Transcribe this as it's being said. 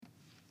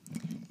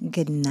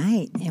Good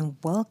night and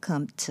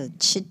welcome to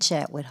Chit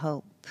Chat with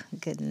Hope.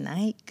 Good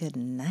night, good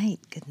night,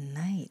 good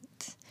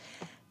night.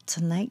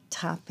 Tonight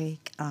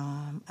topic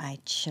I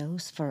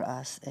chose for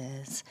us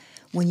is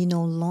when you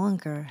no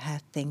longer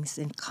have things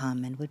in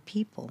common with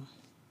people,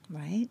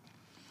 right?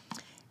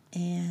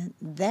 And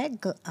that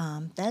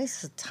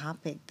is a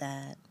topic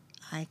that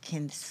I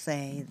can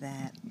say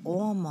that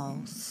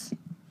almost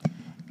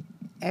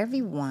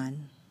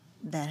everyone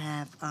that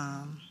have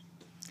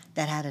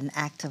that had an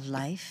active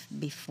life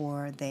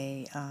before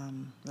they,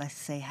 let's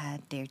say,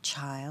 had their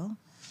child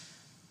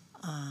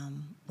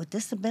with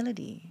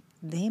disability,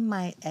 they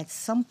might at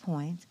some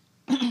point,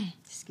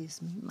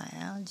 excuse me, my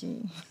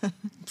allergy,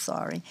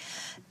 sorry,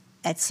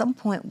 at some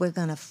point we're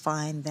going to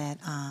find that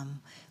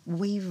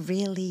we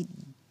really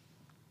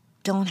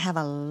don't have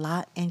a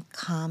lot in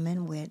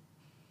common with,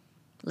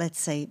 let's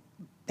say,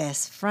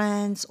 best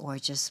friends or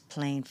just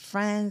plain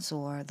friends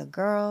or the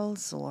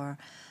girls or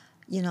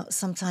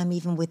sometime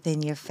even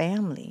within your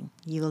family,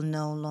 you'll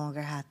no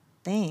longer have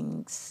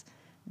things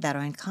that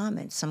are in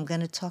common. So I'm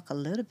going to talk a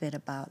little bit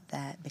about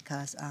that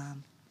because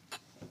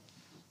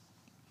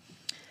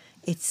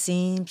it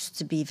seems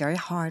to be very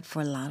hard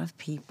for a lot of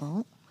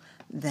people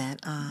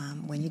that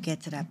when you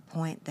get to that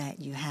point that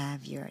you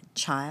have your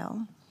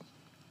child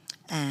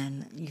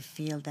and you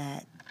feel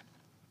that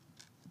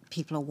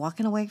people are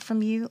walking away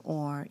from you,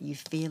 or you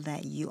feel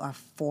that you are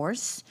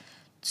forced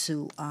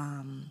to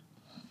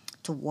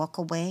walk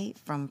away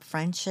from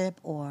friendship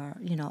or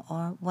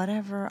or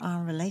whatever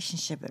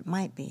relationship it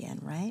might be in,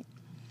 right?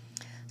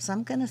 So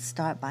I'm going to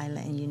start by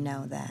letting you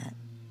know that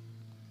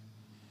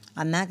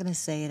I'm not going to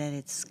say that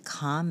it's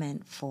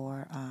common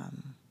for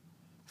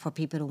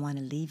people to want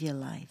to leave your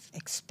life,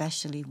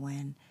 especially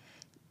when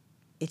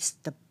it's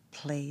the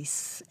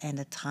place and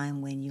the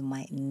time when you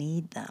might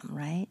need them,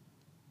 right?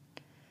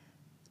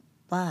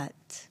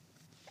 But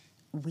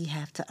we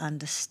have to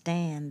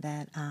understand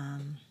that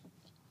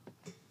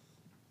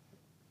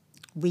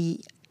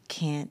we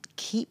can't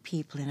keep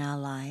people in our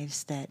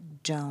lives that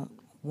don't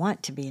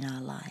want to be in our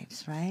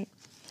lives, right?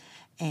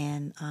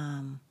 And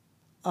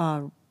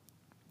a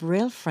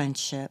real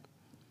friendship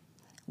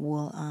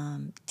will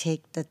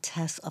take the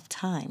test of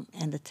time.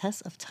 And the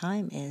test of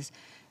time is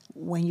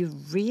when you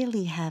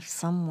really have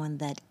someone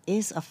that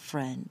is a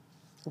friend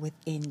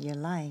within your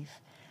life,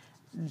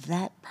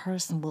 that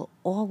person will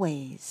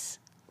always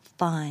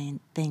find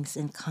things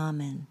in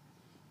common,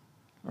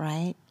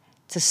 right?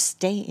 To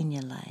stay in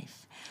your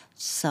life.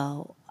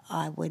 So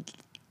I would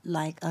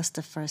like us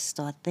to first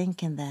start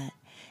thinking that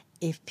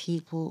if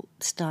people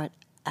start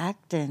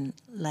acting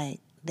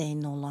like they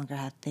no longer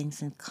have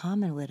things in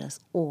common with us,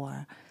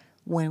 or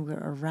when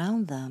we're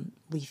around them,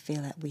 we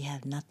feel that we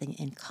have nothing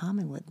in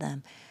common with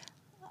them,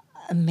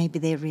 maybe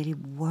they really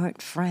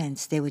weren't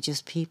friends. They were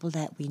just people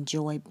that we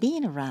enjoyed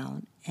being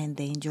around, and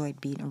they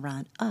enjoyed being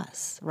around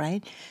us,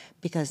 right?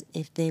 Because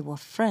if they were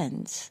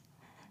friends,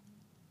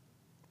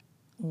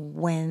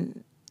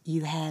 when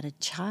you had a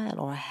child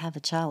or have a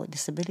child with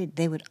disability,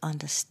 they would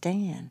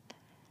understand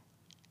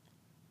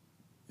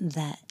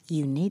that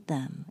you need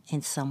them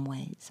in some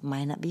ways.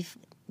 Might not be,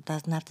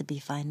 doesn't have to be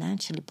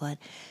financially, but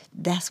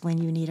that's when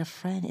you need a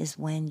friend, is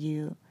when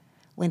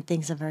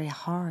things are very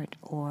hard,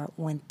 or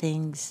when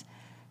things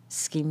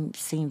seem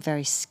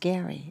very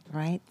scary,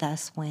 right?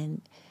 That's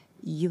when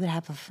you would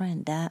have a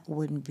friend. That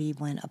wouldn't be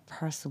when a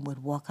person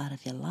would walk out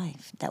of your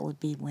life. That would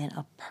be when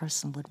a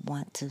person would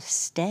want to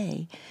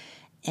stay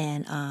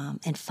and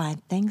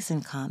find things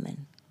in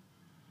common,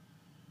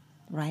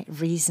 right?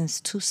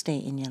 Reasons to stay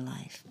in your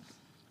life.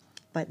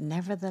 But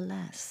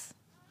nevertheless,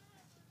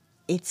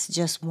 it's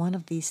just one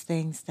of these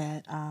things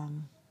that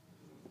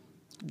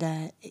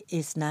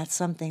is not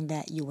something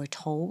that you were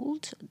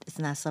told. It's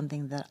not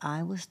something that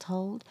I was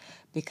told,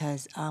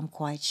 because I'm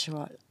quite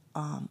sure,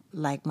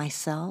 like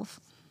myself,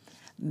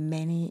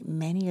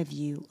 many of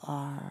you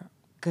are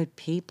good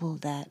people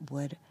that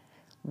would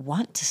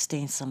want to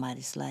stay in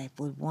somebody's life,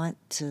 would want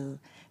to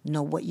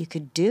know what you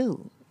could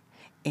do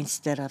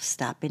instead of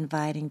stop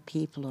inviting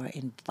people, or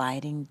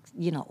inviting,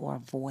 or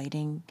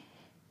avoiding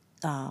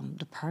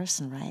the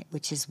person, right?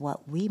 Which is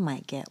what we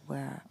might get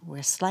where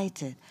we're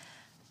slighted.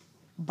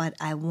 But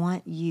I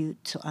want you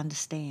to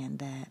understand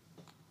that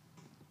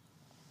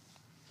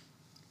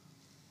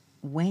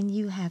when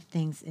you have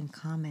things in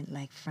common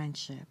like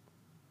friendship,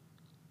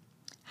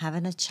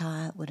 having a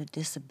child with a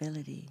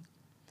disability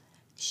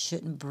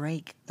shouldn't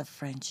break the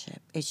friendship.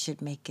 It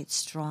should make it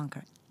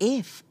stronger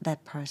if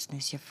that person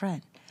is your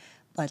friend.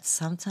 But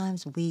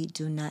sometimes we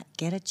do not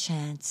get a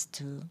chance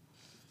to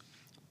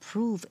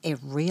prove a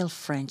real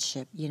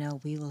friendship.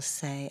 We will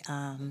say,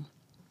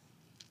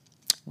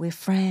 we're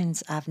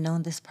friends. I've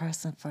known this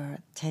person for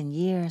 10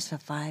 years, for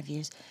 5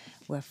 years.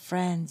 We're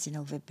friends.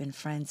 We've been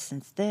friends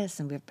since this,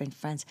 and we've been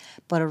friends.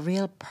 But a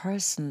real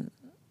person,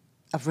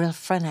 a real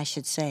friend, I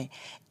should say,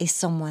 is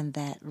someone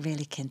that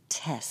really can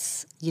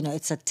test.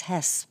 It's a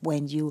test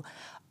when you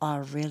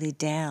are really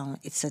down.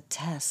 It's a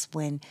test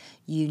when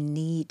you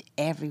need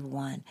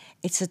everyone.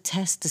 It's a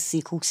test to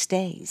see who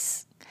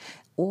stays.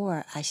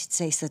 Or I should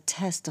say it's a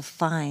test to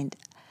find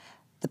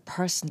the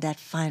person that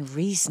find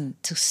reason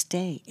to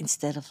stay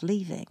instead of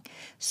leaving.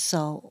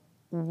 So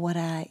what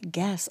I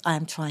guess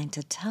I'm trying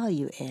to tell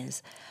you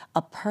is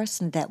a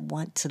person that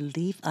want to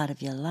leave out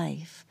of your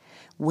life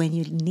when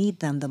you need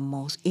them the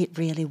most, it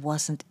really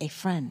wasn't a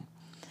friend.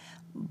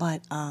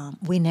 But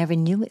we never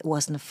knew it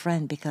wasn't a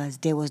friend because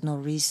there was no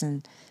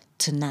reason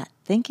to not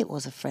think it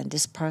was a friend.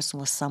 This person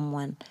was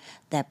someone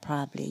that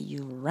probably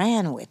you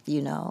ran with,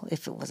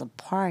 if it was a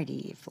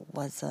party, if it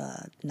was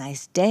a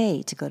nice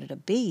day to go to the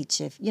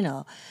beach, if,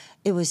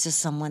 it was just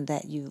someone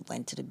that you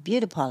went to the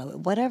beauty parlor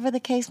with, whatever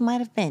the case might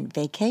have been,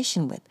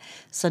 vacation with.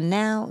 So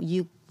now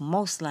you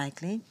most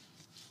likely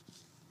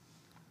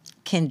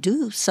can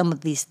do some of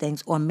these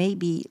things, or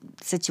maybe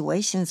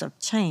situations have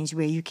changed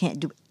where you can't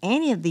do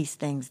any of these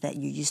things that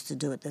you used to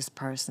do with this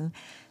person,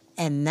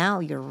 and now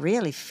you're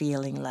really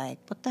feeling like,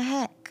 what the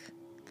heck?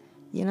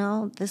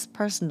 This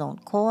person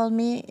don't call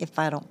me. If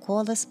I don't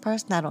call this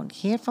person, I don't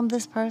hear from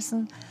this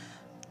person.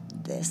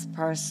 This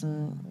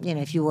person,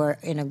 if you were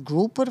in a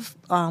group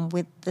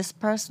with this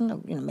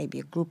person, maybe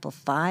a group of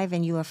 5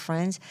 and you are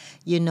friends,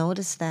 you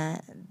notice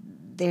that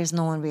there's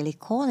no one really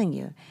calling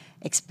you,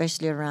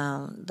 especially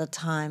around the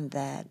time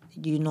that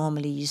you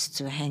normally used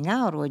to hang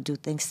out or do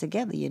things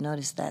together. You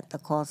notice that the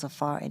calls are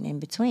far and in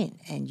between,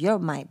 and you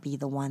might be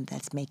the one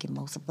that's making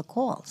most of the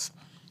calls.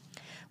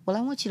 Well,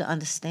 I want you to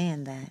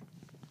understand that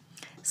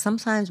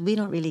sometimes we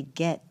don't really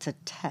get to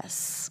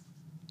test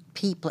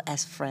people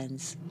as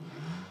friends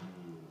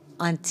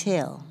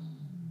until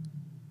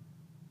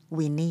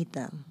we need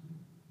them.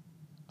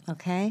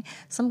 Okay?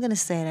 So I'm going to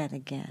say that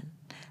again.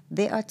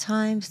 There are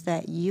times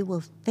that you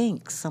will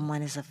think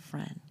someone is a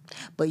friend,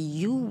 but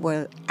you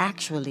were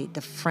actually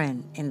the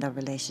friend in the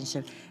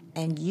relationship,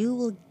 and you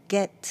will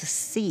get to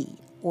see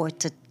or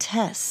to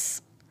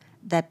test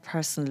that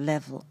person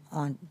level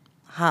on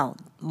how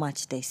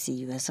much they see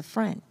you as a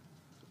friend.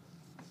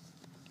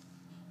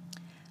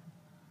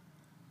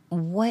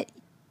 What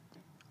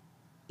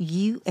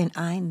you and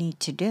I need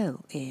to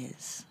do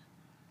is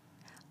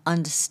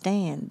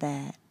understand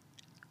that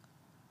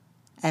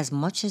as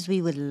much as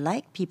we would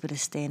like people to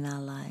stay in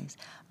our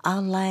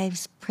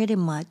lives pretty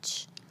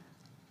much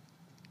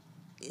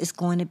is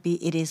going to be,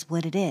 it is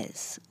what it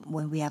is.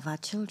 When we have our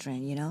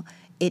children,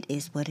 it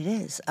is what it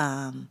is.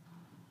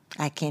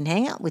 I can't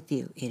hang out with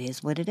you. It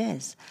is what it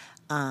is.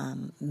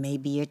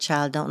 Maybe your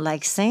child don't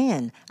like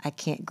sand. I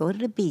can't go to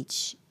the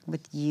beach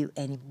with you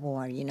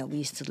anymore. We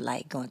used to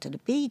like going to the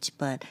beach,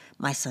 but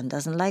my son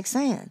doesn't like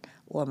sand,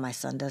 or my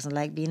son doesn't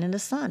like being in the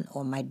sun,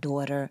 or my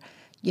daughter,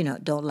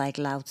 don't like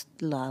loud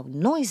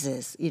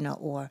noises,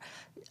 or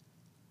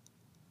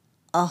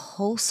a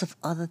host of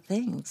other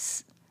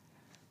things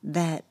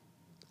that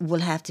will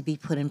have to be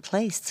put in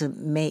place to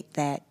make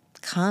that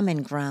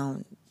common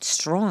ground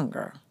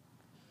stronger,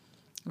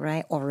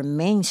 right? Or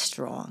remain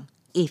strong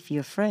if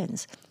you're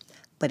friends.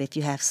 But if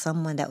you have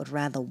someone that would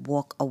rather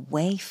walk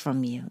away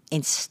from you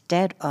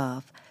instead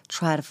of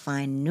try to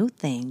find new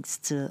things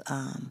to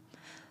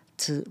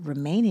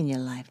remain in your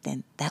life,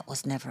 then that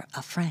was never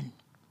a friend.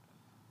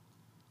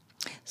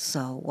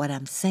 So what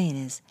I'm saying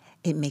is,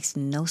 it makes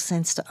no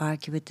sense to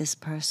argue with this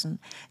person.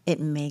 It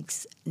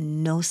makes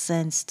no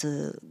sense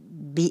to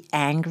be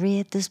angry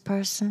at this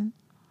person.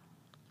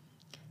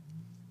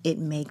 It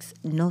makes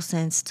no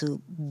sense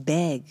to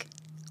beg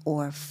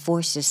or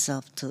force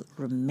yourself to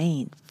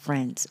remain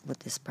friends with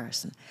this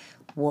person.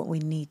 What we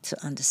need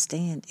to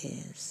understand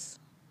is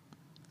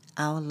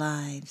our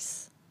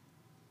lives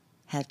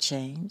have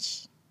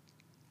changed,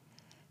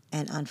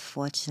 and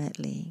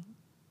unfortunately,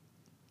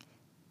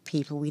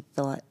 people we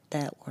thought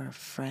that were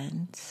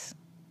friends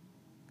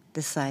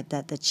decide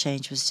that the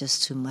change was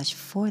just too much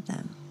for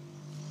them.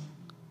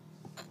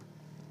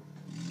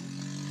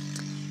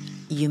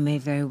 You may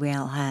very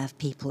well have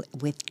people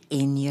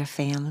within your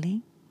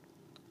family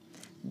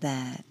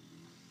that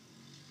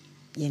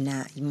you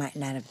might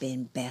not have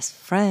been best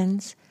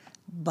friends,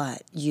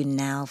 but you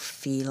now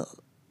feel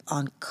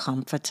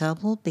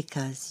uncomfortable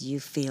because you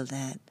feel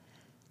that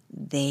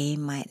they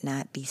might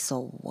not be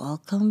so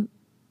welcoming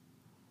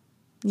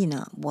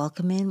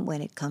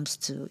when it comes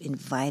to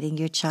inviting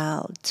your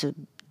child to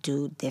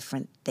do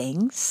different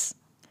things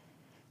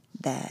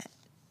that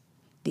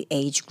the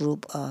age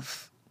group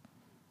of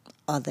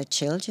other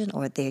children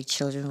or their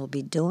children will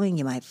be doing.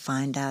 You might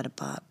find out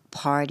about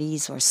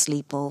parties or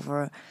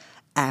sleepover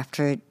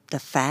after the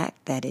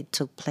fact that it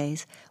took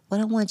place. What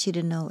I want you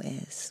to know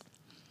is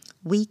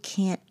we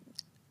can't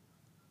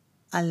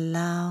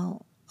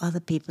allow other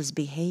people's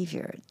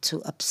behavior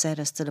to upset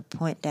us to the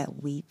point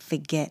that we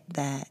forget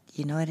that,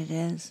 you know what it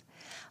is?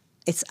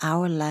 It's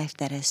our life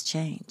that has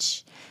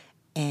changed.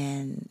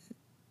 And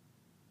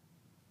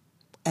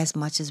as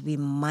much as we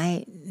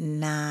might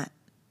not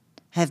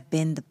have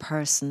been the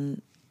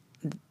person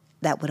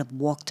that would have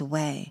walked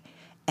away,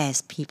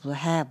 as people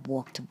have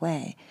walked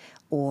away,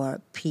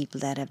 or people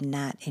that have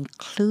not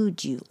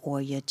included you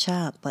or your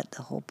child. But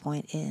the whole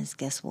point is,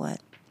 guess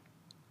what?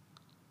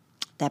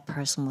 That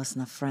person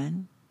wasn't a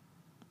friend.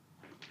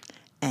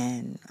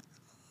 And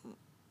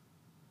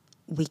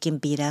we can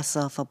beat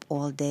ourselves up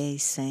all day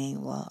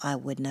saying, well, I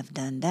wouldn't have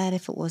done that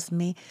if it was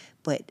me,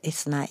 but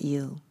it's not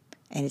you,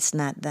 and it's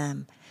not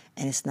them,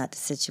 and it's not the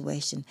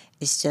situation.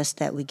 It's just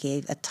that we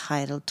gave a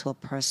title to a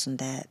person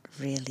that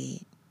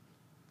really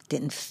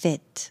didn't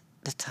fit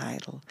the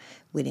title.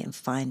 We didn't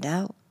find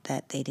out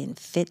that they didn't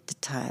fit the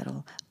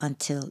title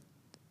until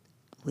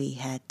we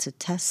had to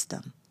test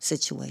them,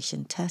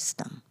 situation test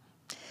them.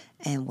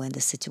 And when the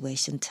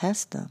situation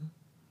test them,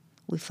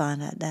 we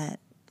found out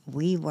that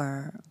we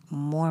were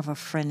more of a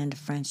friend in the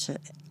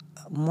friendship,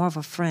 more of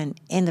a friend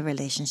in the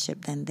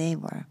relationship than they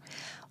were.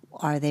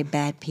 Are they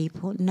bad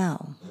people?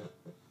 No.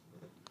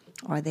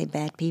 Are they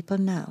bad people?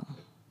 No.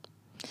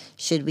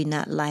 Should we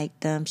not like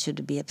them? Should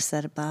we be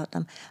upset about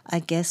them? I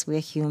guess we're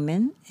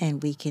human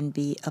and we can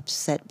be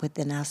upset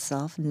within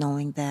ourselves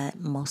knowing that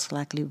most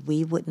likely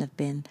we wouldn't have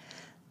been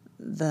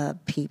the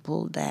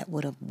people that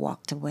would have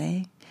walked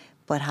away.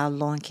 But how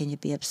long can you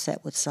be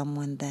upset with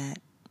someone that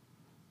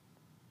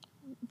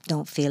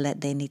don't feel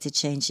that they need to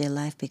change their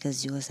life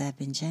because yours have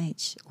been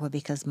changed or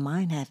because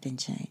mine have been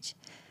changed?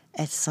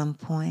 At some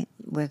point,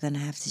 we're going to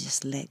have to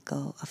just let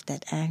go of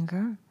that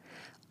anger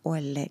or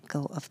let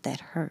go of that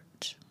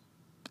hurt,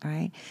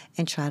 right?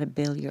 And try to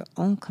build your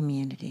own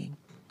community,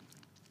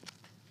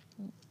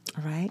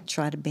 right?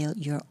 Try to build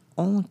your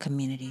own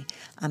community.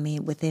 I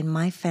mean, within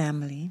my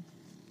family,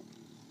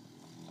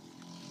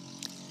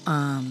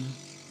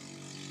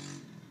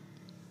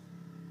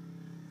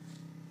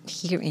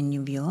 here in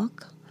New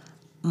York,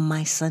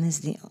 my son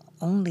is the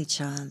only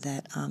child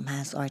that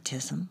has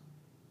autism,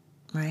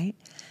 right?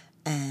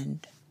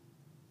 And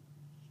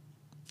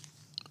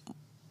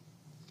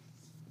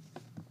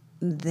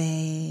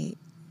they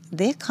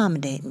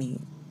accommodate me,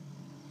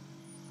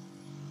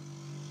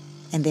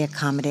 and they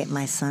accommodate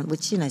my son,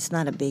 which it's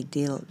not a big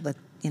deal. But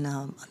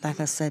like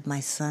I said, my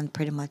son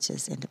pretty much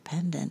is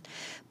independent.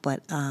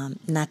 But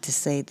not to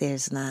say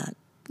there's not,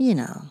 you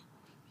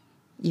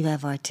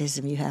have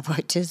autism, you have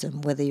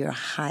autism, whether you're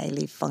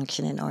highly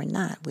functioning or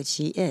not, which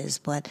he is.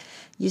 But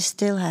you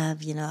still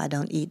have, I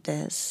don't eat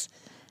this,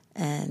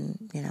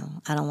 and,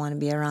 I don't want to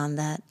be around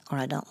that, or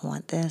I don't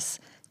want this.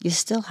 You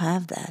still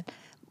have that.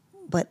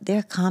 But they're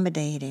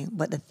accommodating.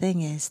 But the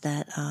thing is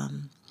that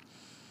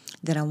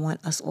that I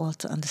want us all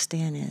to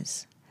understand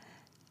is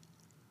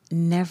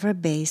never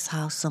base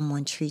how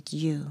someone treats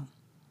you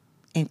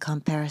in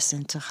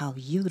comparison to how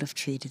you would have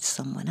treated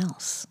someone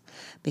else,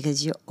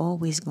 because you're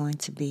always going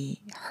to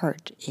be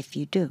hurt if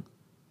you do,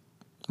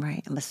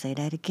 right? I'm going to say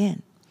that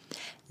again.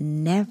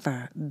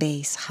 Never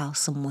base how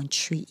someone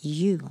treats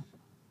you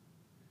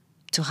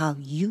to how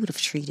you would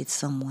have treated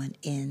someone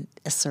in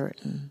a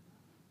certain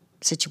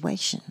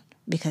situation,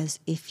 because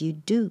if you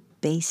do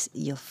base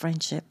your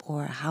friendship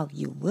or how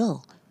you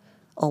will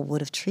or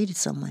would have treated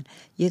someone,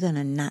 you're going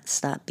to not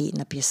stop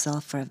beating up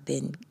yourself for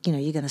being,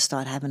 you're going to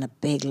start having a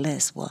big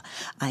list. Well,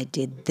 I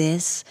did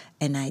this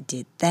and I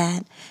did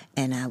that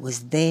and I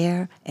was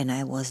there and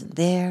I wasn't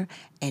there.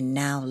 And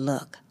now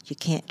look, you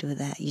can't do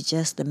that. You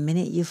just, the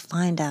minute you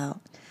find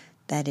out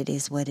that it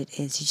is what it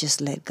is, you just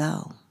let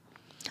go.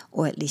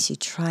 Or at least you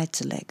try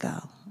to let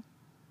go.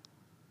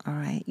 All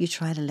right? You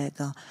try to let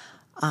go.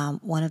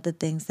 One of the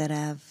things that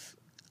I've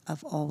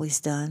always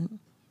done,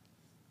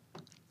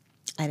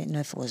 I didn't know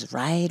if it was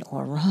right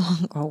or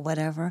wrong or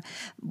whatever,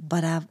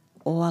 but I've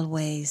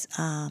always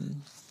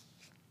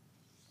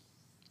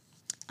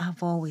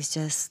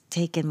just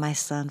taken my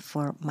son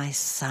for my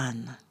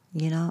son.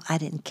 I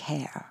didn't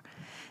care.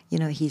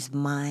 He's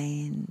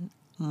mine,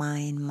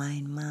 mine,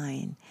 mine,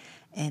 mine.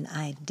 And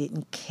I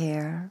didn't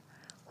care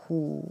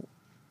who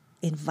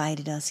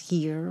invited us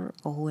here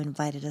or who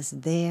invited us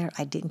there.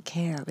 I didn't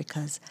care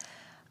because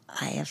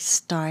I have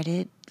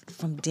started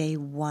from day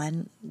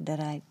one that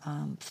I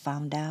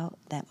found out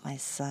that my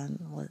son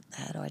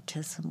had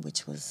autism,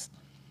 which was,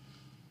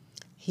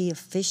 he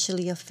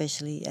officially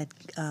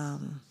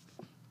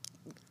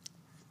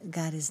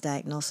got his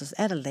diagnosis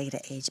at a later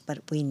age, but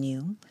we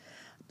knew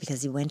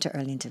because he went to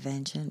early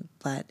intervention.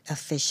 But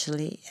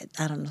officially,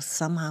 I don't know,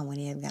 somehow when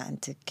he had gotten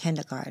to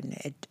kindergarten,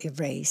 it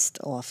erased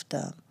off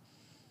the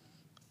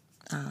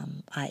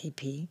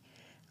IEP.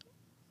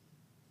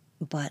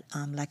 But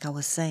like I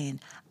was saying,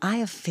 I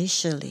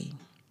officially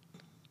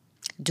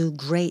do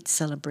great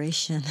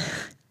celebration,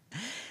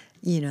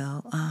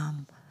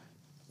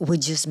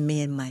 with just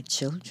me and my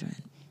children.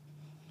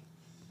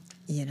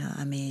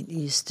 It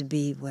used to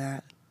be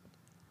where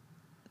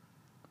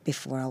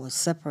before I was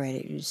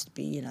separated, it used to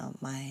be,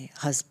 my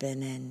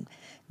husband and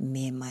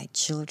me and my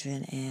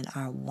children and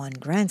our one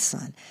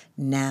grandson.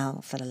 Now,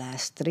 for the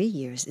last 3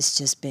 years, it's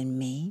just been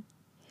me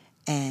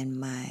and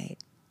my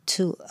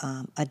two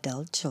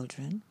adult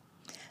children,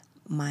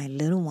 my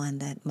little one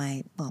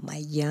my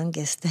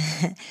youngest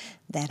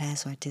that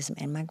has autism,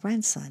 and my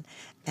grandson.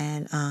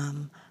 And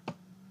I'm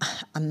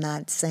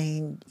not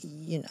saying,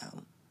 you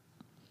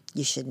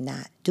should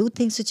not do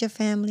things with your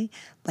family,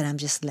 but I'm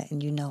just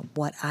letting you know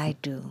what I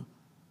do,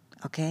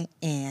 okay?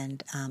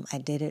 And I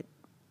did it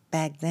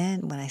back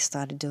then when I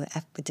started doing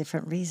it for a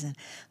different reason.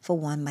 For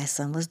one, my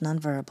son was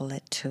nonverbal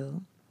at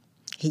 2.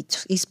 He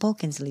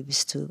spoke until he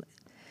was 2.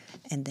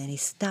 and then he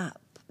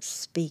stopped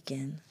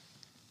speaking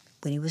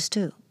when he was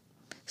 2.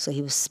 So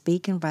he was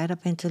speaking right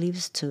up until he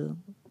was 2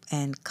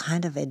 and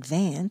kind of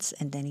advanced,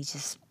 and then he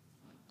just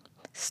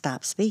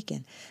stopped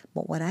speaking.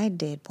 But what I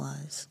did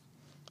was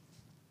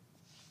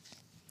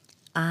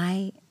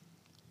I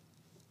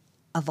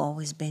have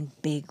always been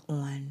big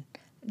on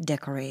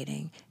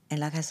decorating. And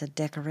like I said,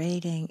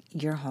 decorating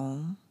your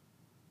home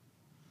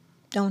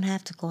don't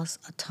have to cost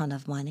a ton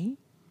of money,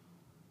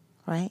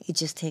 right? It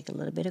just takes a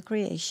little bit of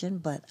creation,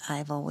 but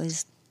I've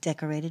always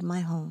decorated my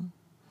home.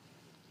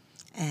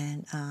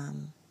 And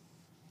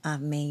I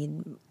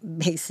made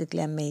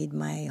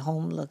my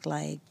home look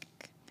like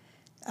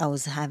I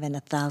was having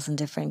 1,000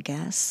 different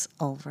guests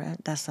over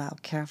it. That's how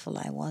careful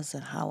I was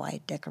at how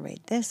I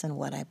decorate this and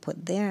what I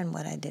put there and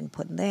what I didn't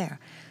put there,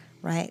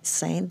 right?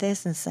 Saying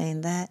this and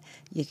saying that.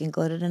 You can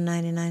go to the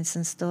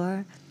 99-cent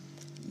store.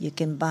 You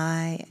can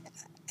buy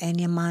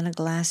any amount of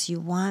glass you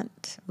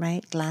want,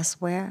 right?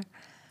 Glassware.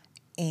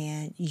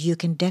 And you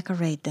can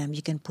decorate them.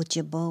 You can put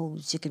your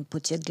bows. You can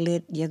put your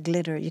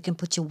glitter. You can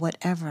put your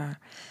whatever.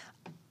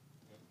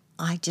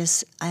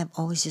 I've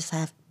always just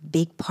have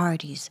big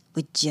parties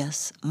with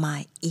just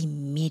my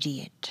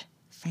immediate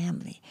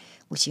family,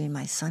 which means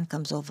my son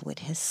comes over with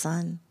his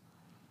son,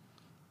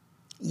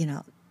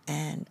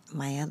 and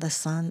my other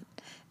son,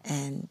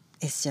 and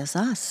it's just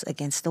us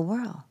against the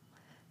world.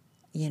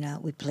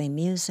 We play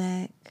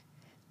music,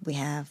 we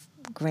have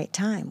great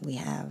time, we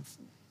have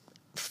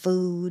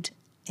food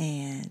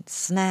and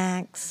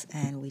snacks,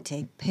 and we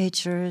take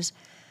pictures,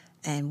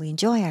 and we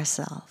enjoy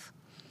ourselves.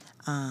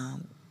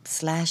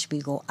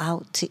 We go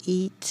out to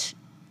eat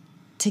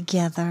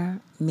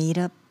together, meet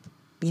up,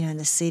 in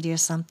the city or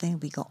something.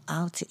 We go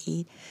out to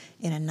eat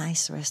in a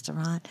nice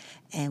restaurant,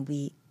 and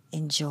we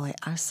enjoy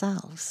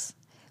ourselves.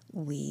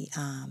 We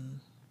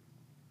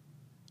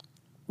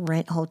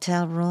rent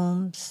hotel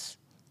rooms,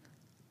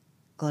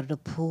 go to the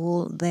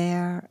pool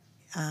there,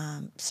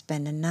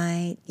 spend the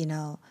night,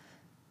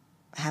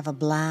 have a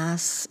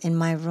blast in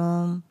my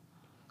room,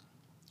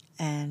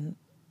 and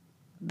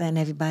then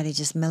everybody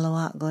just mellow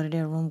out, go to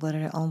their room, go to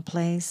their own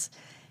place,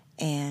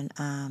 and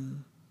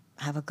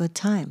have a good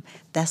time.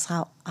 That's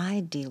how I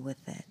deal with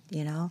it,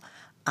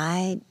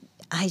 I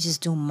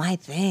just do my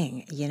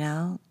thing,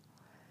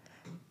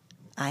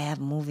 I have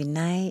movie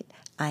night.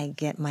 I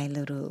get my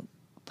little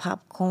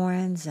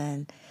popcorns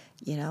and,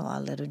 our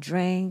little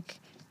drink,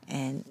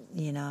 and,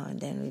 and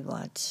then we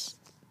watch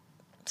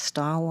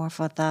Star Wars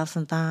for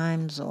 1,000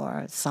 times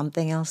or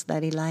something else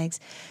that he likes.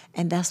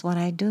 And that's what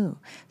I do.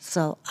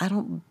 So I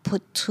don't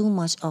put too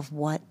much of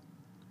what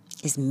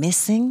is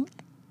missing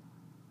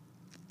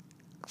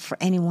for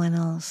anyone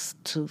else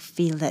to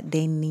feel that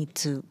they need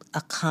to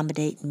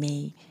accommodate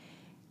me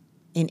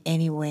in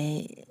any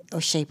way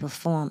or shape or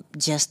form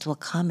just to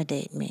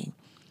accommodate me.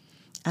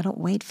 I don't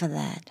wait for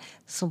that.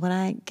 So what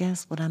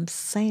I'm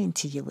saying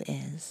to you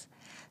is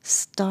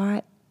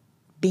start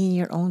being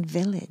your own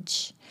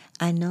village.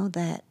 I know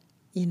that,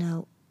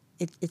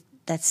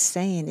 that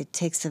saying, it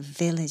takes a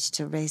village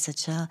to raise a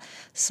child.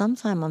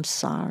 Sometimes I'm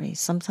sorry.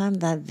 Sometimes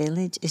that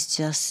village is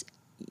just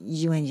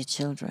you and your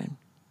children.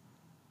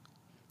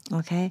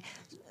 Okay?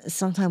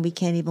 Sometimes we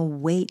can't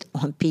even wait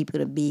on people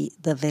to be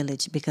the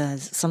village,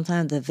 because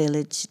sometimes the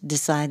village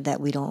decide that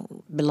we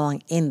don't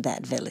belong in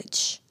that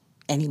village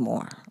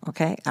anymore.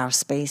 Okay? Our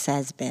space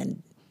has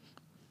been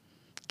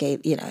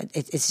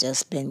it's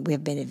just been,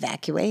 we've been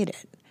evacuated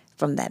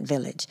from that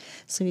village.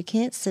 So you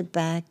can't sit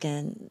back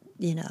and,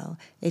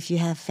 if you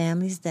have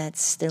families that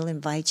still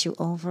invite you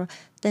over,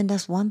 then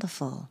that's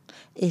wonderful.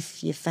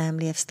 If your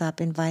family have stopped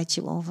invite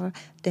you over,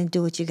 then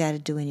do what you got to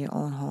do in your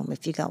own home.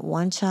 If you got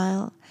one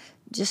child,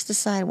 just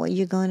decide what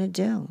you're going to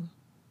do.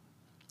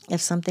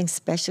 If something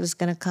special is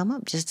going to come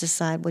up, just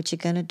decide what you're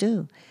going to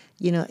do.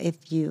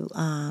 If you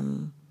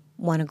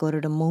want to go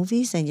to the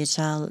movies and your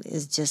child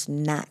is just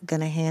not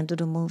going to handle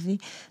the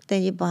movie,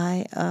 then you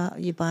buy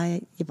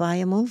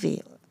a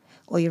movie,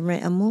 or you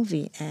rent a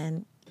movie,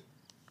 and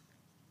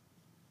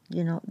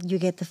you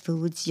get the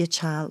foods your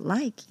child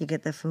like, you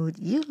get the food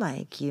you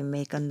like, you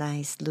make a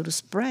nice little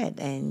spread,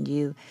 and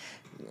you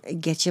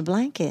get your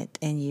blanket,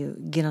 and you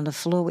get on the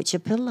floor with your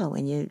pillow,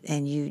 and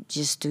you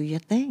just do your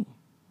thing.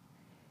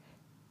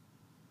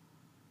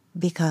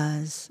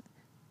 Because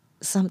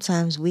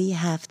sometimes we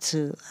have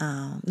to,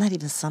 not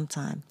even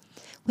sometimes,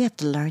 we have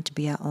to learn to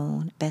be our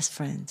own best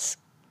friends.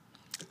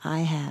 I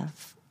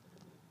have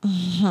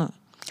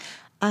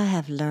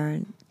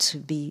learned to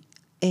be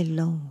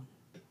alone.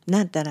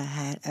 Not that I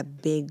had a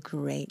big,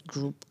 great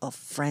group of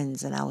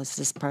friends, and I was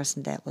this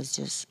person that was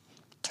just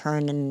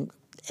turning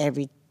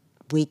every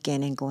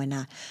weekend and going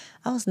out.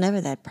 I was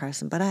never that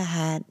person, but I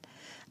had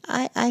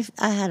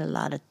a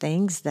lot of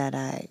things that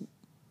I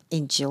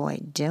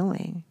enjoyed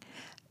doing.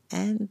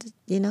 And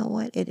you know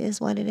what? It is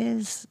what it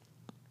is.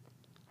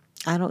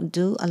 I don't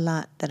do a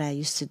lot that I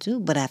used to do,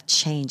 but I've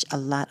changed a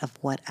lot of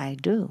what I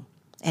do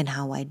and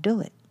how I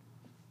do it.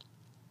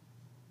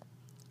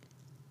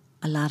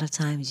 A lot of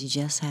times you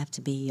just have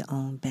to be your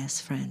own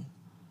best friend.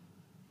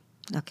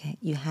 Okay,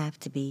 you have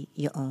to be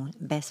your own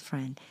best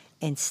friend.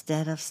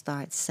 Instead of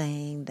start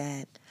saying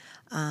that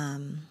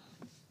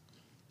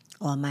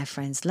all my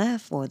friends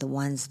left or the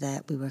ones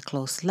that we were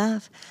close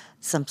left,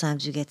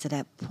 sometimes you get to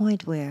that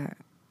point where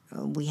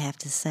we have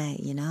to say,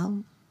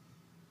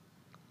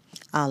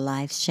 our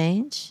lives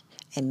change,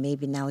 and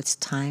maybe now it's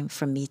time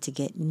for me to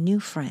get new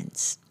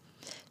friends.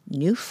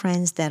 New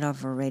friends that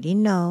have already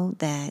know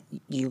that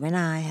you and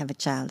I have a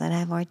child that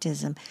have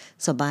autism.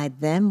 So by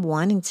them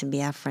wanting to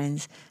be our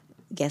friends,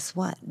 guess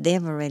what?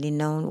 They've already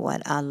known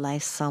what our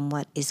life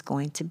somewhat is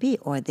going to be,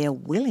 or they're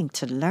willing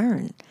to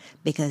learn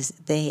because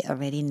they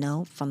already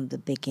know from the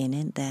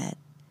beginning that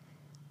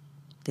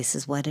this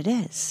is what it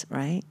is,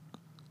 right?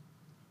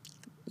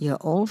 Your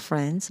old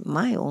friends,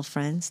 my old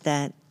friends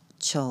that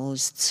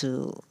chose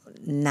to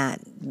not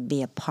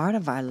be a part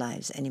of our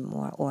lives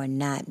anymore or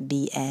not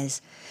be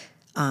as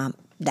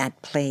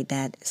that played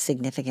that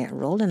significant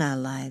role in our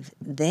life,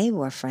 they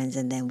were friends,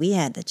 and then we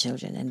had the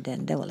children, and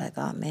then they were like,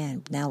 oh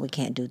man, now we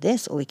can't do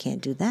this or we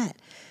can't do that.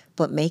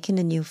 But making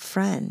a new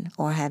friend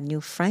or have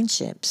new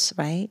friendships,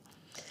 right?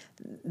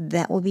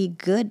 That will be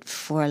good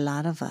for a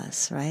lot of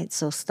us, right?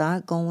 So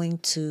start going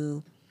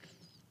to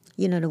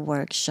the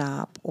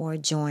workshop or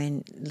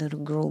join little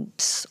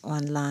groups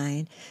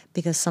online,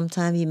 because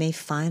sometimes you may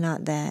find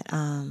out that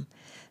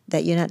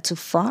you're not too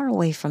far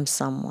away from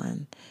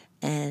someone.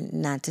 And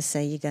not to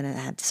say you're going to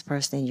have this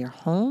person in your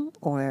home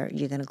or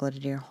you're going to go to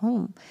their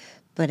home.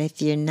 But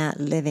if you're not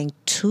living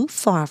too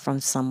far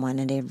from someone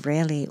and they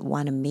really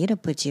want to meet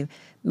up with you,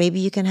 maybe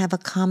you can have a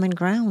common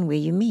ground where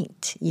you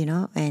meet,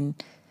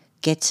 and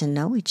get to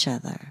know each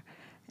other.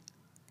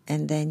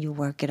 And then you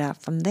work it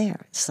out from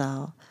there.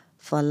 So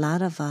for a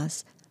lot of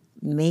us,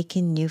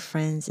 making new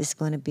friends is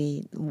going to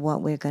be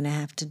what we're going to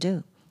have to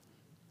do.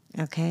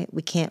 Okay?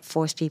 We can't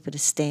force people to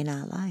stay in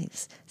our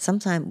lives.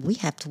 Sometimes we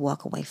have to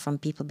walk away from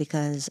people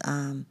because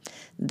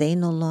they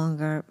no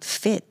longer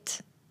fit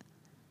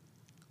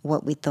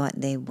what we thought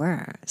they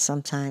were.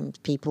 Sometimes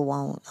people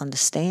won't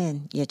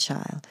understand your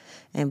child.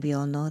 And we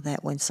all know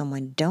that when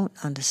someone don't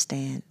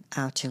understand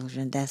our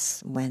children,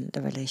 that's when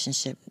the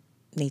relationship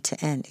need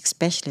to end,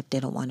 especially if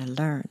they don't want to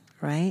learn,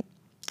 right,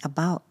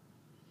 about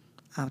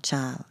our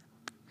child.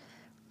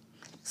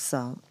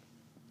 So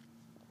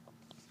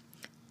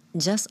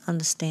just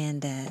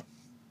understand that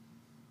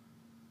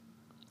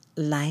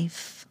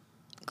life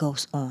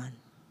goes on.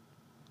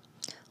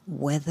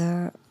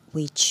 Whether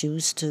we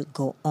choose to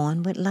go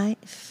on with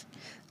life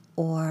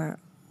or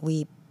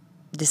we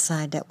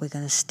decide that we're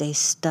going to stay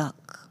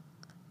stuck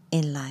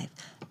in life,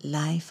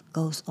 life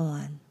goes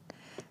on.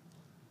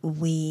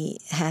 We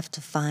have to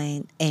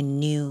find a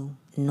new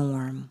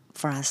norm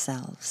for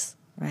ourselves,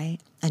 right?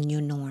 A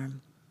new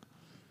norm.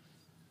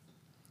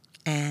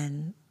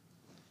 And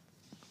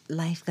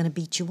life going to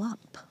beat you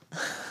up.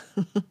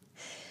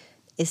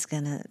 It's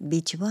going to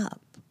beat you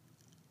up.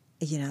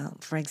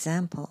 For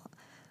example,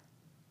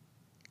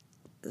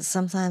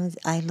 sometimes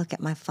I look at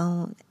my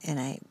phone and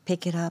I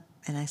pick it up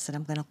and I said,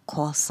 I'm going to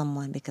call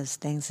someone because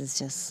things is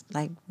just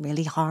like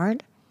really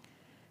hard,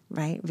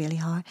 right? Really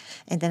hard.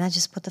 And then I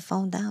just put the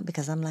phone down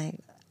because I'm like,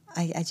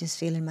 I just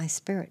feel in my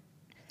spirit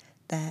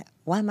that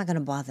why am I going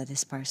to bother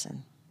this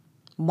person?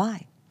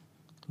 Why?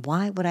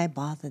 Why would I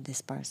bother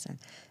this person?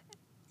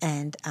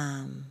 And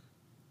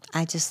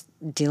I just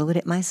deal with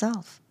it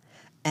myself.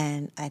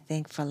 And I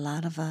think for a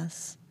lot of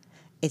us,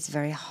 it's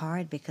very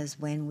hard because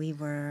when we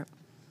were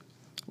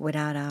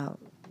without our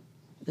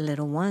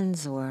little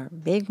ones or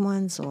big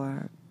ones,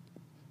 or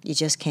you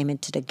just came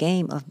into the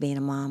game of being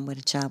a mom with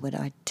a child with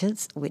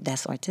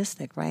that's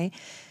autistic, right?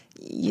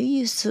 You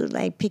used to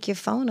like pick your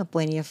phone up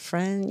when your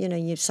friend,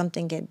 you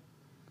something get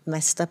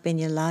messed up in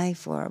your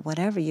life or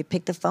whatever. You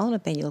pick the phone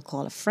up and you'll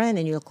call a friend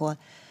and you'll call,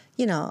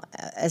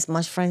 as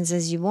much friends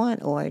as you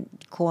want, or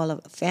call a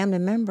family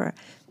member.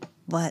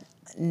 But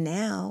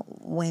now,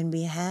 when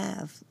we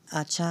have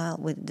a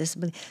child with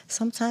disability,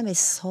 sometimes it's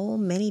so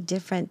many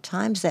different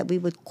times that we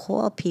would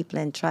call people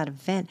and try to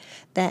vent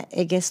that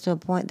it gets to a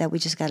point that we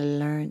just got to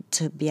learn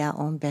to be our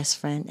own best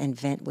friend and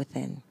vent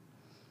within.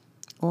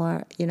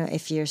 Or,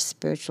 if you're a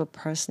spiritual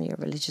person, you're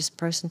a religious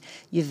person,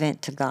 you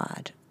vent to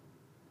God.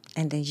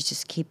 And then you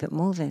just keep it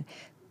moving.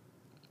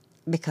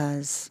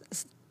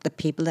 Because the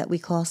people that we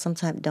call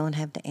sometimes don't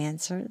have the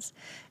answers.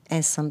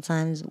 And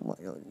sometimes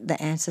the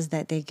answers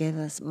that they give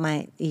us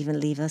might even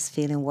leave us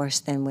feeling worse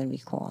than when we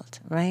called,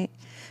 right?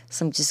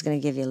 So I'm just going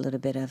to give you a little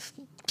bit of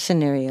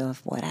scenario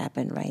of what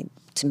happened, right,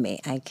 to me.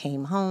 I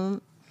came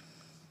home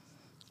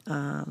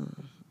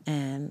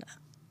and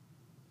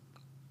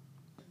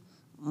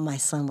my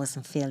son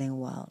wasn't feeling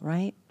well,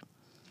 right?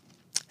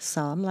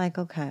 So I'm like,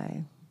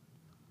 okay.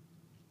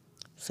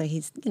 So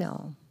he's,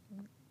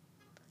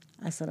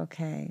 I said,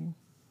 okay.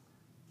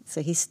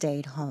 So he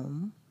stayed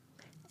home.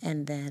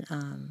 And then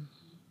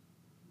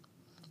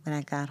when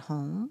I got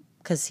home,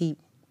 because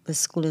the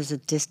school is a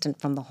distant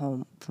from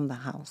the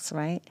house,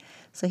 right?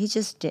 So he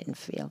just didn't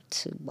feel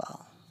too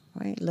well,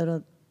 right?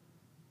 Little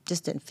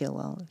just didn't feel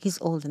well.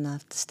 He's old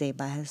enough to stay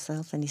by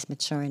himself, and he's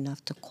mature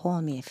enough to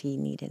call me if he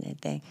needed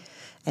anything.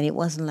 And it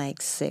wasn't like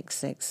sick,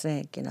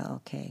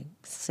 okay,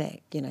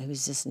 sick. He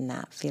was just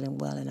not feeling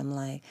well. And I'm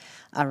like,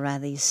 I'd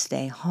rather you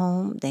stay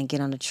home than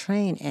get on the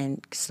train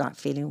and start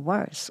feeling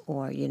worse,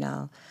 or,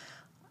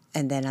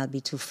 and then I'll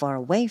be too far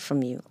away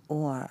from you,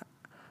 or,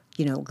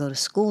 go to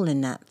school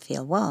and not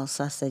feel well.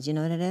 So I said, you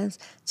know what it is?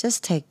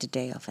 Just take the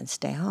day off and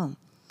stay home.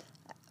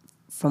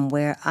 From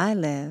where I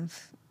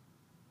live,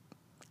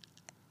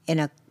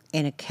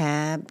 in a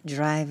cab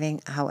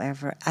driving,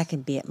 however, I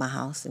can be at my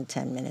house in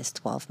 10 minutes,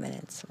 12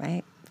 minutes,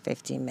 right?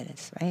 15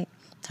 minutes, right?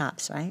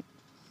 Tops, right?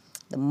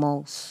 The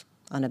most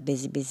on a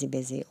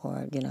busy,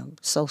 or,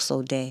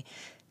 so day,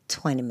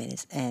 20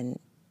 minutes. And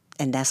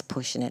that's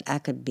pushing it. I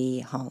could be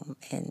home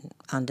in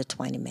under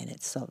 20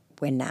 minutes, so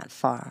we're not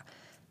far.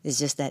 It's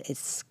just that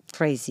it's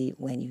crazy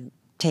when you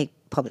take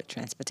public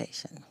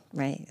transportation,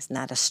 right? It's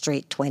not a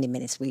straight 20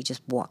 minutes where you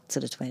just walk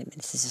to the 20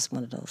 minutes. It's just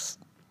one of those,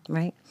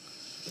 right?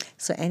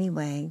 So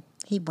anyway,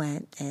 he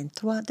went, and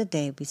throughout the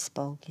day we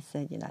spoke. He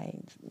said,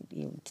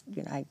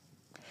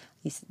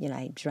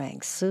 I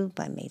drank soup.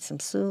 I made some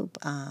soup.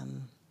 I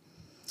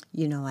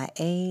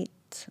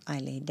ate. I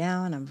lay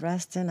down. I'm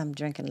resting. I'm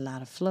drinking a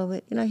lot of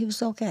fluid. He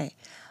was okay.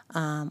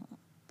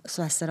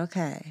 So I said,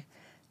 okay.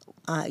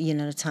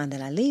 The time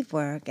that I leave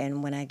work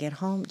and when I get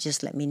home,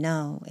 just let me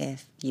know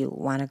if you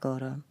want to go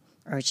to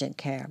urgent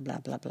care, blah,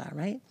 blah, blah,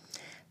 right?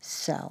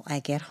 So I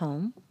get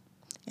home,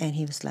 and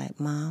he was like,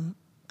 Mom,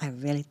 I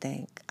really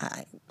think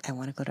I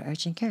want to go to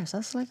urgent care. So I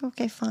was like,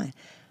 okay, fine.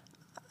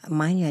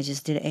 Mind you, I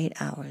just did 8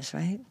 hours,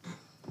 right?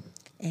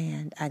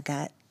 And I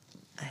got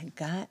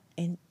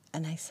in,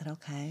 and I said,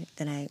 okay.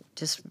 Then I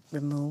just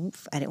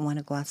removed. I didn't want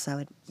to go outside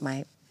with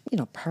my,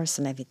 purse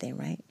and everything,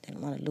 right?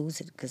 Didn't want to lose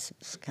it because it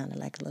was kind of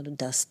like a little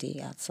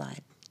dusty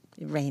outside.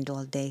 It rained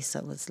all day, so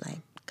it was like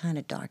kind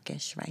of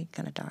darkish, right?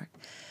 Kind of dark.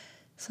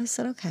 So I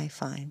said, okay,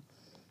 fine.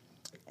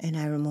 And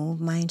I removed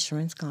my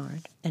insurance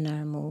card, and I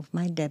removed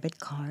my debit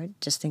card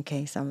just in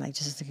case. I'm like,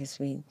 just in case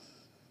we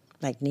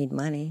need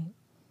money,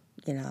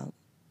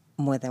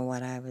 more than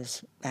what I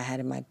had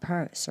in my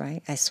purse,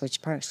 right? I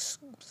switched purse.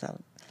 So,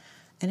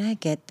 and I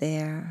get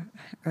there,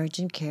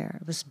 urgent care.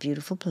 It was a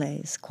beautiful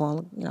place.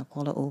 Call an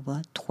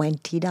Uber,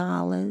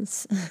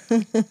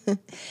 $20.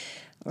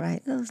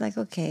 Right? I was like,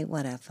 okay,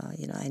 whatever.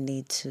 I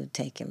need to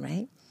take him,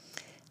 right?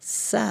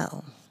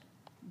 So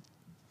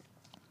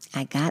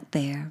I got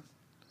there.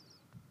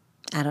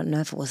 I don't know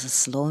if it was a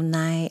slow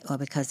night or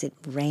because it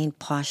rained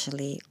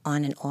partially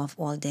on and off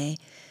all day.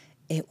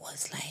 It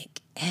was like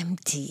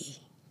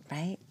empty,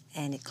 right?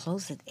 And it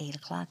closed at 8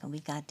 o'clock, and we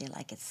got there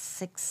like at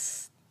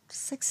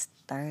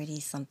 6:30,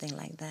 something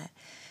like that.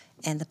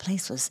 And the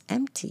place was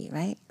empty,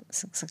 right?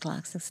 6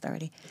 o'clock,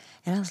 6:30.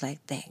 And I was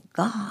like, thank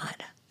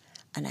God.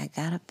 And I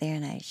got up there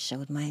and I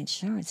showed my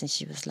insurance, and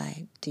she was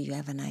like, do you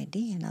have an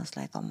ID? And I was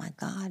like, oh my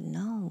God,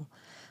 no.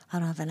 I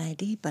don't have an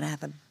ID, but I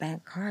have a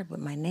bank card with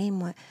my name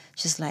on it.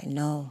 She's like,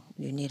 no,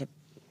 you need a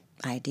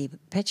ID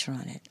picture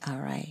on it. All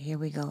right, here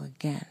we go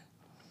again.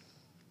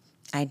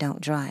 I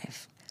don't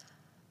drive.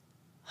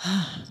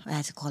 I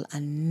had to call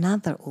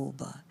another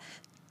Uber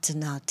to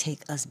now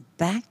take us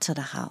back to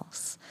the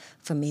house,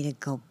 for me to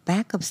go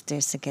back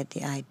upstairs to get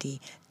the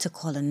ID, to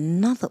call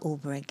another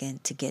Uber again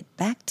to get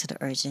back to the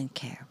urgent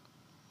care.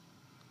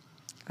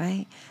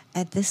 Right?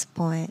 At this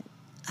point,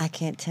 I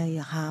can't tell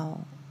you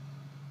how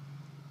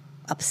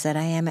upset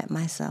I am at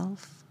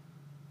myself,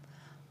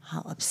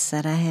 how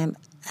upset I am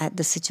at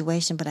the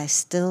situation, but I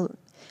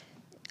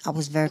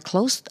was very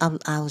close.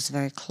 I was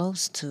very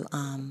close to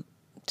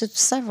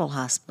several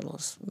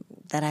hospitals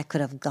that I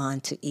could have gone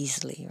to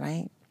easily,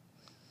 right?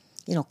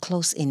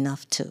 Close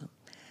enough to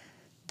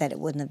that it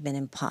wouldn't have been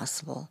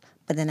impossible.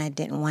 But then I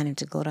didn't want him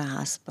to go to a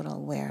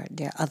hospital where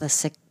there are other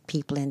sick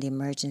people in the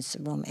emergency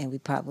room, and we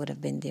probably would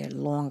have been there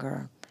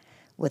longer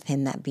with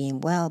him not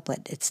being well, but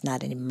it's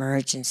not an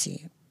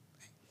emergency,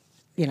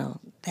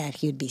 that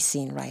he would be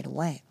seen right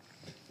away.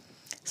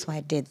 So I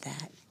did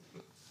that.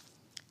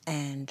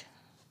 And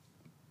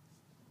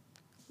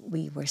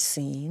we were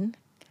seen,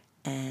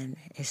 and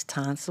his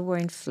tonsils were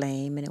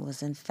inflamed, and it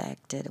was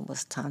infected. It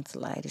was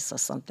tonsillitis or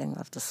something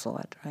of the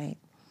sort, right?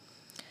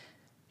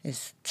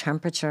 His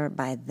temperature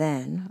by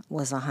then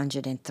was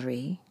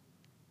 103.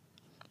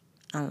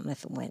 I don't know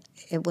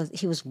if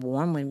he was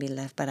warm when we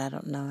left, but I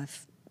don't know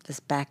if this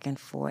back and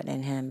forth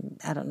and him,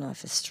 I don't know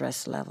if his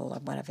stress level or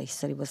whatever. He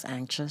said he was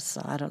anxious,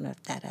 so I don't know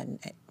if that had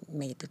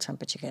made the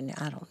temperature get in.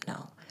 I don't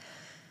know.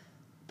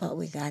 But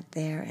we got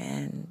there,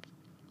 and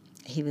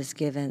he was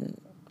given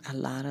a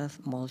lot of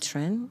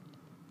Motrin,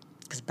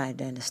 because by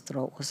then his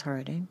throat was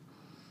hurting.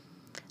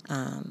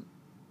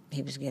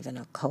 He was given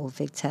a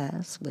COVID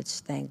test, which,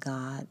 thank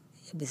God,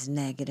 it was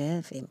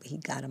negative. He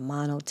got a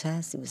mono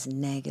test. It was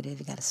negative.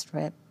 He got a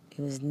strep.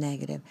 It was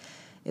negative.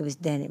 It was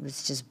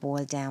just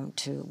boiled down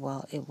to,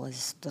 well, it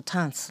was the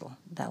tonsil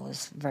that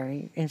was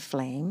very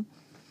inflamed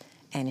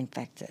and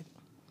infected.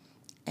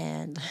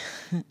 And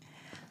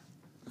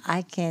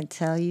I can't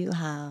tell you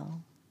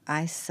how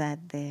I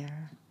sat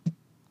there,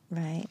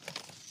 right?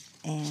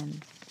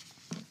 And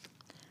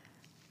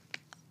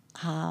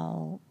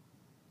how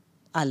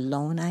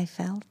alone I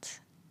felt,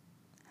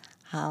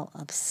 how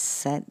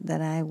upset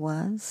that I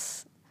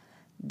was,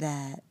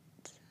 that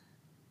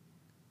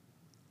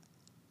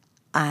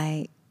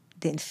I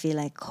didn't feel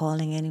like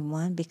calling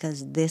anyone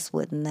because this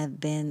wouldn't have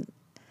been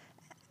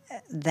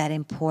that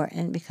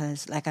important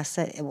because, like I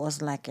said, it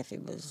wasn't like if he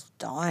was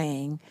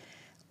dying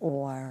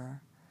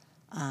or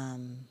he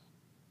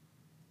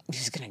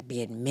was going to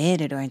be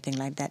admitted or anything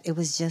like that. It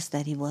was just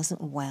that he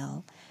wasn't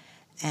well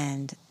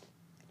and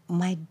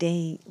my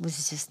day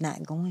was just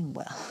not going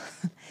well.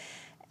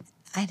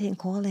 I didn't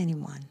call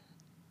anyone.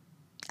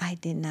 I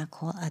did not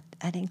call.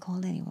 I didn't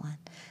call anyone.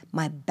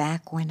 My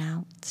back went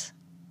out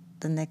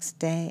the next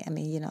day. I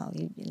mean, you know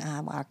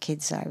how our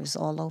kids are. It was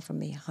all over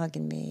me,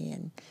 hugging me,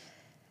 and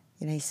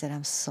he said,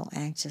 "I'm so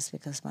anxious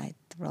because my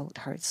throat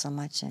hurts so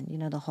much,"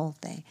 and the whole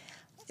thing.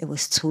 It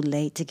was too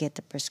late to get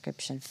the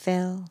prescription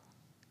filled.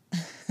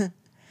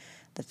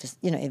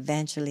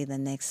 Eventually the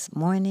next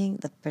morning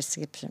the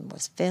prescription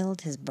was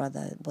filled. His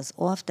brother was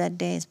off that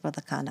day. His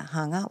brother kind of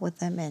hung out with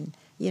him, and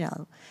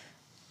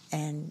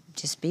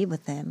just be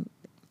with him.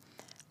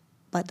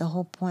 But the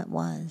whole point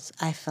was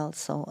I felt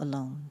so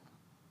alone.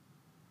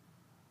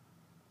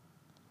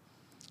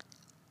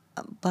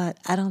 But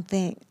I don't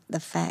think the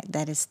fact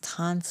that his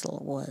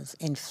tonsil was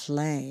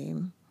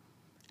inflamed,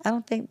 I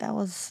don't think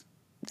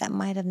that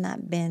might have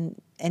not been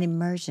an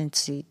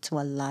emergency to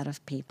a lot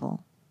of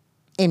people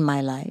in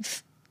my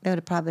life. They would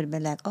have probably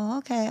been like, oh,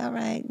 okay, all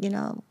right,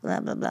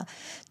 blah, blah, blah.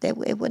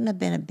 It wouldn't have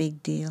been a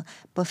big deal.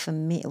 But for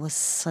me, it was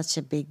such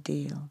a big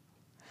deal.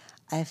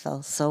 I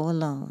felt so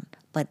alone.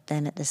 But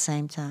then at the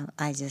same time,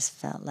 I just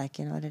felt like,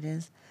 you know what it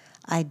is?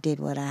 I did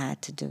what I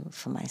had to do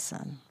for my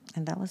son.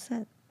 And that was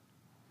it.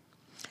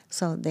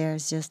 So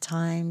there's just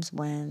times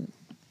when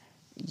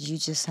you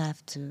just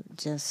have to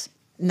just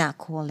not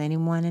call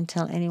anyone and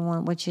tell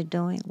anyone what you're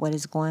doing, what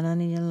is going on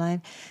in your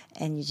life,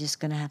 and you're just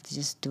going to have to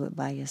just do it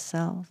by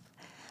yourself,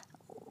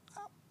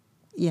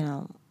 you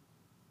know,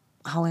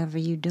 however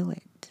you do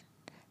it.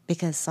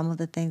 Because some of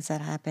the things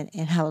that happen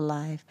in our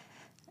life,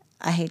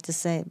 I hate to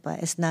say it,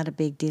 but it's not a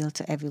big deal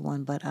to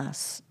everyone but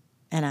us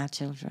and our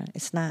children.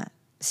 It's not.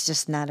 It's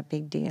just not a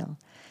big deal.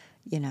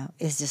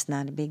 It's just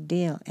not a big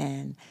deal.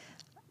 And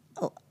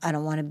I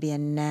don't want to be a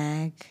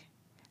nag.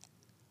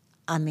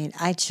 I mean,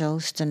 I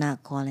chose to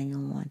not call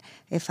anyone.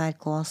 If I'd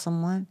called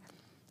someone,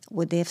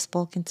 would they have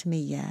spoken to me?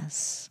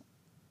 Yes.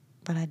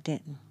 But I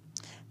didn't.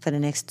 For the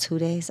next 2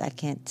 days, I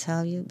can't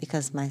tell you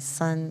because my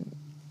son,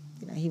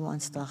 he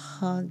wants to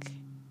hug.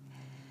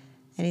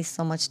 And he's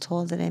so much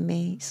taller than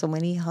me. So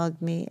when he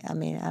hugged me, I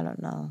mean, I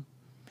don't know.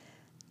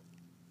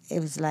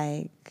 It was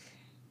like,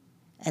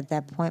 at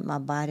that point, my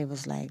body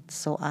was like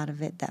so out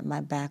of it that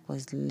my back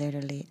was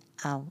literally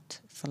out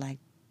for like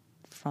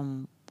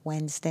from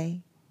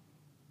Wednesday.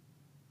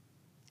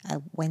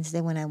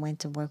 Wednesday when I went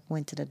to work,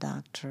 went to the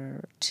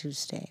doctor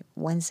Tuesday.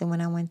 Wednesday when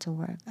I went to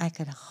work, I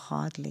could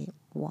hardly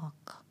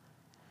walk.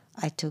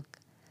 I took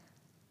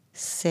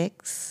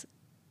 6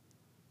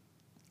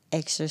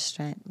 extra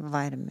strength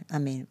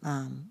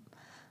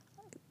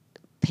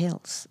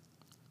pills,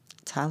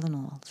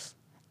 Tylenols,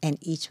 and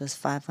each was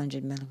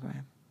 500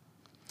 milligrams.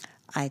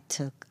 I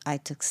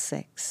took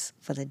 6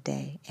 for the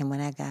day, and when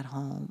I got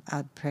home, I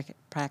would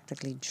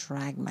practically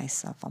drag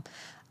myself home.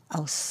 I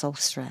was so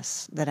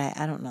stressed that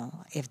I don't know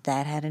if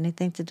that had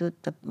anything to do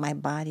with my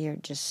body or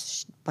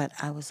just, but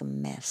I was a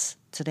mess.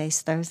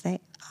 Today's Thursday.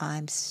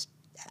 I'm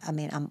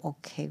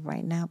okay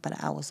right now,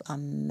 but I was a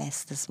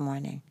mess this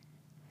morning.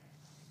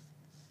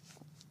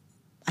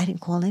 I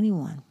didn't call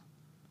anyone.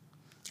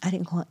 I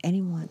didn't call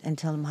anyone and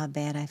tell them how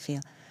bad I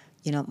feel.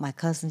 My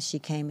cousin, she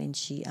came and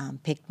she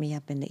picked me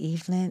up in the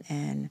evening,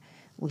 and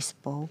we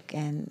spoke,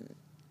 and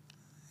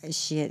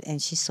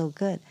she's so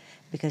good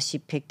because she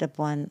picked up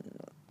on,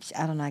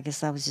 I don't know, I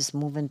guess I was just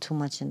moving too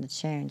much in the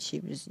chair, and she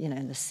was,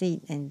 in the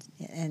seat,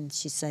 and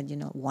she said,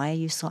 why are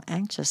you so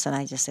anxious? And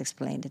I just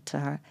explained it to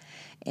her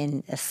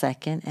in a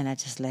second, and I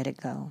just let it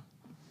go.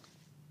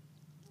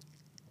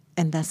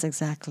 And that's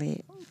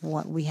exactly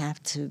what we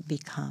have to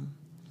become.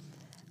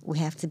 We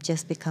have to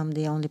just become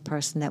the only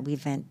person that we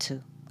vent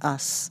to,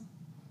 us.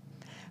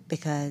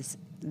 Because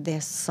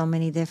there's so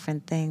many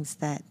different things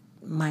that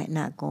might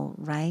not go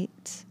right.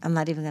 I'm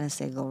not even going to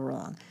say go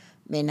wrong.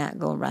 May not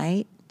go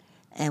right,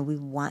 and we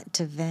want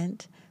to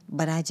vent.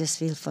 But I just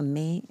feel, for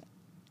me,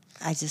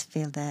 I just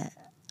feel that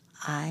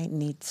I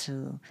need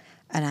to,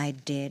 and I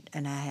did,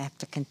 and I have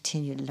to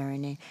continue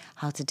learning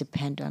how to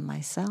depend on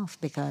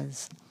myself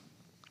because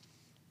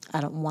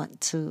I don't want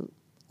to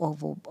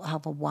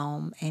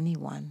overwhelm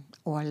anyone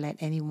or let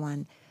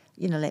anyone,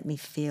 let me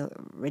feel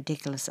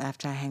ridiculous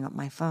after I hang up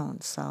my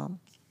phone. So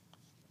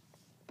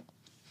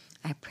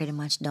I pretty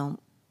much don't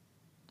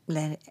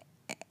let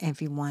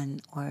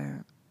everyone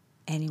or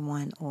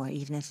anyone, or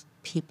even if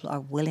people are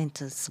willing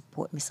to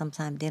support me,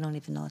 sometimes they don't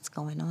even know what's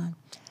going on.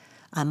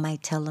 I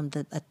might tell them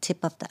a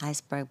tip of the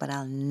iceberg, but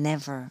I'll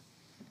never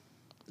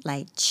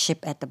like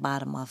chip at the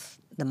bottom of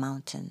the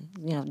mountain.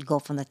 Go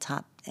from the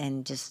top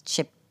and just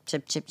chip,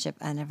 chip, chip, chip.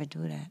 I never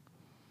do that.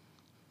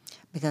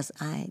 because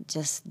I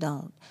just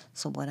don't.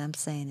 So what I'm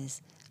saying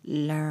is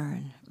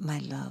learn, my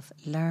love,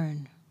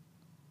 learn.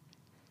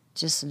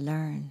 Just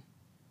learn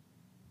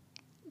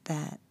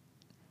that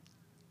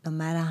no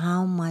matter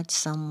how much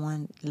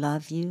someone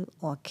love you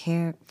or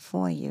care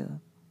for you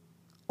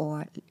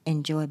or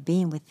enjoy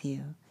being with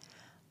you,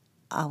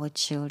 our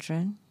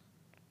children,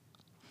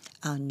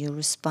 our new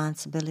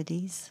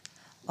responsibilities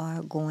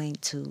are going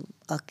to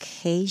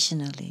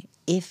occasionally,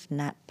 if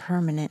not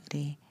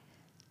permanently,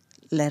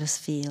 let us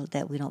feel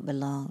that we don't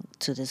belong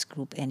to this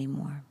group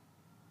anymore.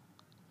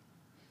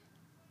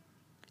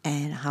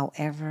 And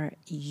however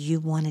you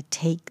want to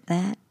take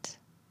that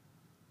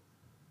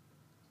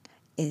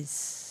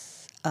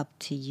is up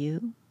to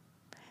you.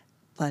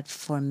 But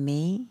for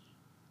me,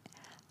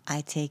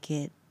 I take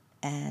it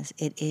as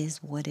it is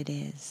what it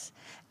is.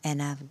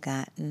 And I've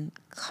gotten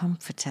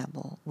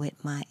comfortable with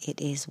my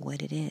it is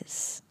what it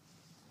is.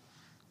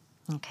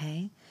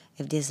 Okay?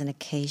 If there's an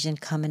occasion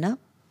coming up,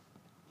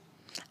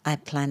 I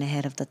plan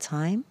ahead of the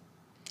time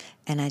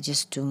and I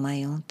just do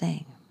my own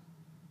thing.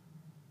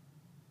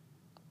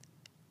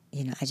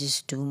 I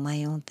just do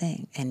my own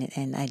thing,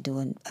 and I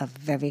do a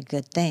very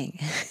good thing.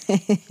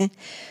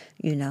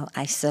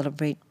 I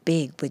celebrate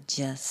big with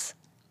just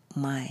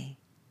my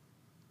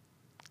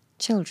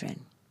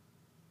children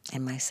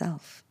and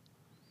myself,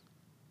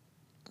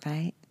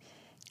 right?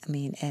 I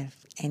mean,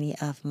 if any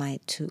of my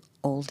two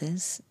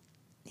oldest,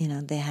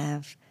 they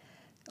have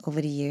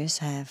over the years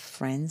have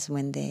friends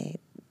when they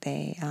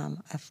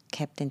have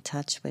kept in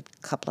touch with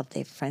a couple of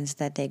their friends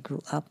that they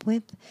grew up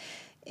with.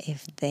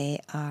 If they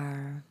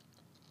are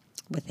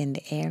within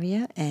the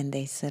area and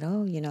they said,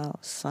 oh,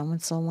 so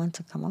and so want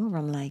to come over,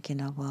 I'm like,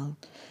 well,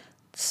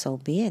 so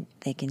be it,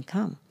 they can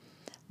come.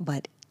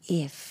 But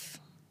if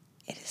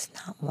it is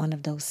not one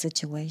of those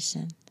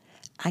situations,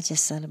 I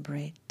just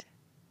celebrate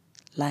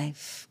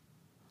life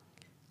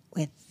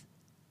with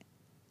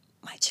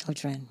my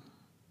children.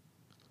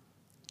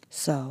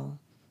 So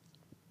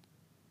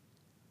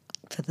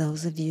for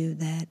those of you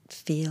that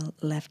feel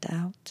left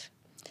out,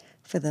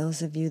 for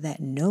those of you that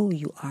know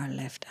you are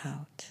left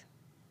out,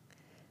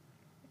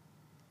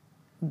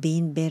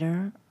 being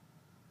bitter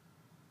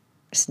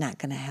is not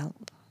going to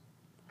help.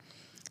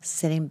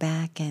 Sitting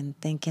back and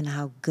thinking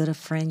how good a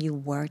friend you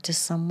were to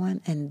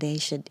someone and they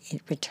should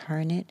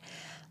return it.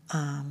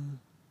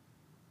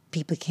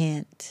 People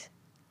can't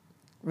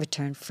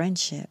return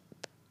friendship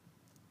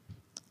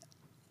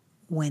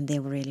when they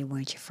really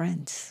weren't your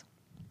friends.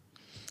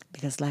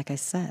 Because like I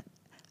said,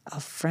 a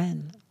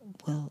friend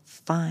will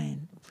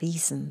find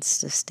reasons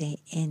to stay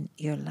in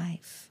your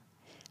life,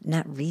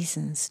 not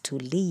reasons to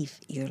leave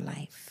your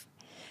life.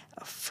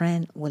 A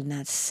friend will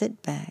not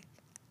sit back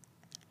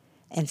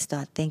and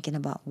start thinking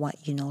about what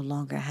you no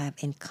longer have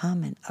in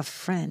common. A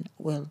friend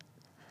will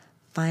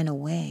find a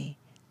way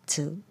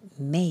to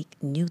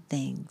make new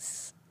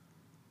things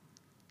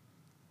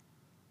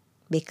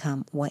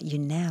become what you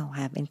now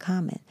have in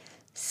common.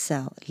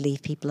 So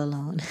leave people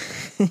alone.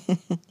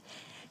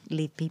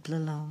 Leave people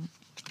alone.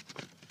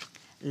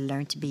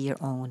 Learn to be your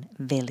own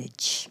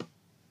village.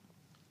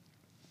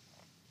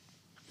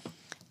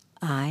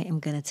 I am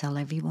going to tell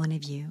every one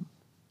of you,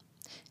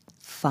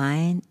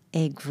 find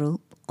a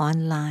group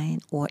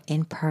online or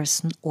in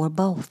person or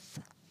both.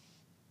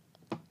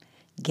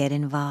 Get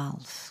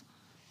involved.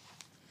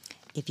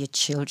 If your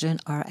children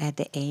are at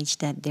the age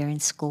that they're in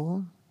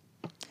school,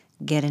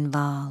 get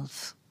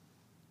involved.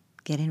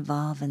 Get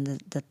involved in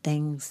the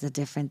things, the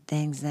different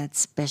things that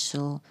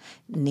special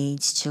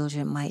needs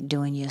children might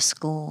do in your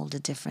school, the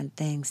different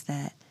things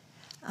that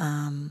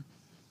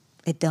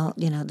it don't,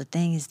 the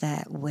thing is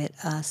that with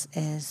us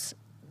as,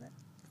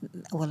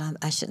 well,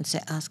 I shouldn't say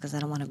us because I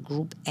don't want to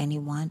group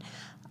anyone.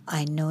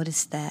 I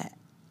noticed that,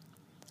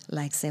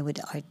 like say with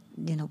our,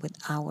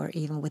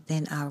 even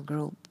within our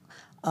group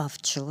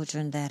of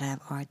children that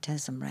have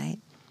autism, right?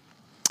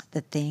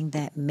 The thing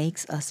that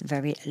makes us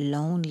very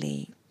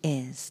lonely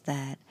is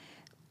that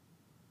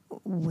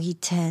we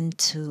tend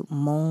to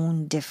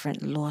moan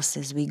different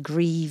losses. We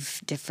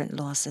grieve different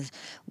losses,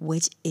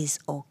 which is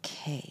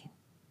okay.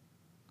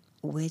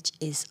 Which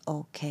is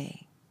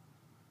okay.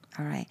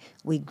 All right?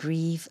 We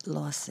grieve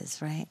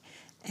losses, right?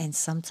 And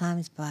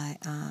sometimes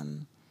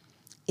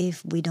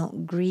if we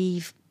don't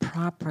grieve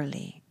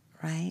properly,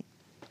 right?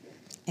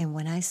 And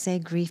when I say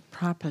grieve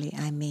properly,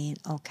 I mean,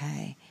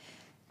 okay,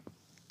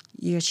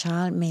 your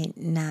child may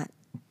not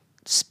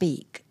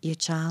speak. Your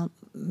child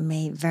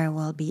may very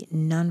well be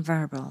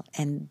nonverbal,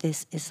 and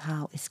this is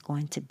how it's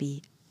going to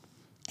be,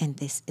 and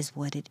this is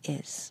what it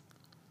is.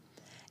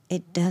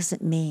 It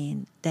doesn't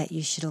mean that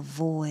you should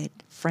avoid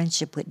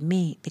friendship with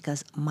me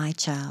because my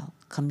child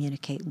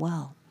communicate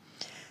well.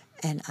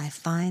 And I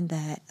find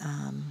that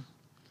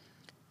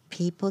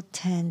people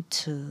tend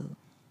to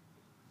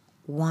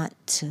want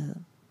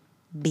to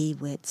be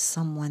with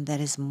someone that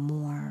is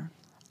more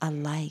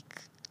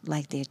alike,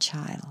 like their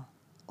child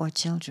or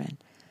children.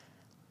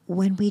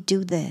 When we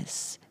do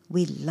this,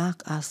 we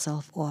lock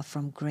ourselves off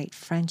from great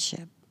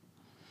friendship.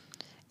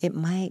 It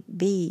might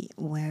be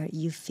where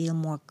you feel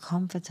more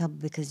comfortable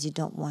because you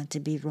don't want to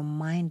be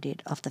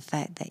reminded of the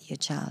fact that your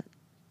child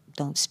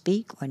don't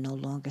speak or no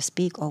longer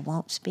speak or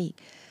won't speak.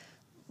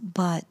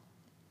 But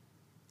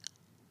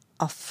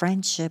a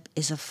friendship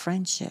is a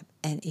friendship.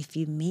 And if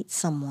you meet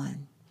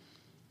someone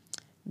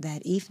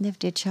that even if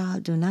their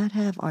child do not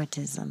have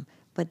autism,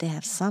 but they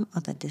have some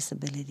other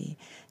disability,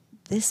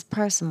 this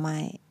person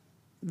might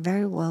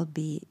very well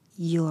be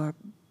your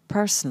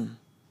person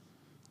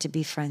to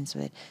be friends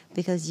with.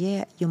 Because,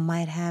 yeah, you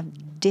might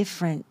have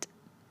different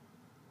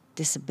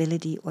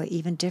disability or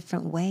even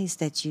different ways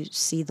that you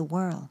see the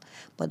world.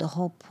 But the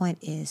whole point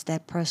is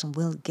that person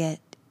will get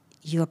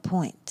your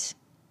point.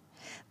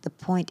 The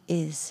point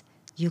is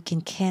you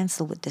can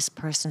cancel with this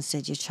person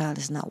said your child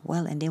is not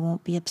well and they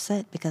won't be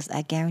upset because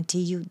I guarantee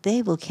you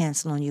they will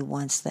cancel on you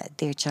once that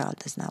their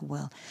child is not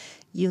well.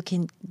 You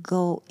can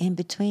go in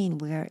between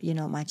where,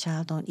 my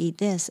child don't eat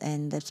this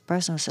and this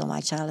person will say my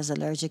child is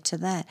allergic to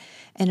that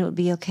and it would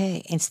be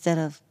okay instead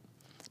of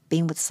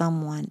being with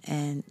someone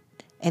and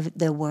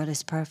their world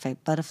is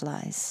perfect,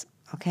 butterflies,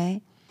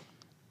 okay?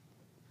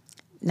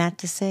 Not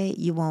to say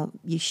you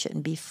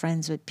shouldn't be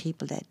friends with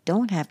people that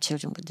don't have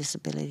children with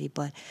disability,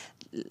 but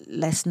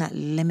let's not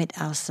limit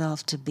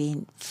ourselves to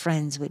being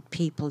friends with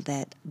people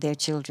that their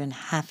children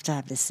have to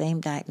have the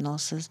same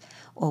diagnosis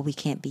or we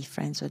can't be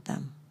friends with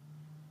them.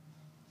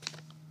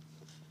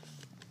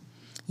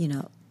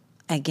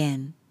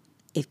 Again,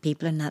 if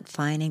people are not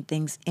finding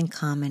things in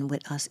common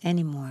with us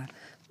anymore,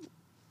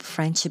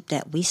 friendship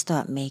that we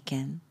start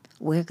making,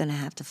 we're going to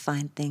have to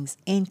find things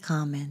in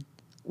common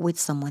with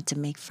someone to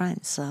make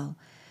friends. So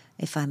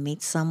if I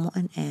meet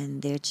someone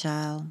and their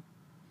child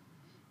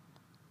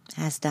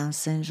has Down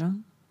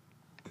syndrome,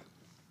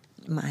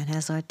 mine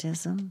has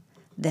autism,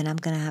 then I'm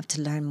going to have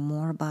to learn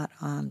more about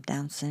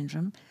Down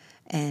syndrome,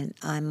 and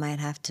I might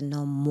have to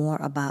know more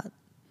about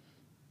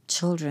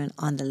children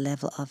on the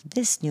level of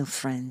this new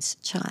friend's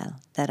child,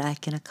 that I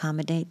can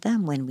accommodate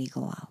them when we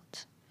go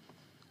out.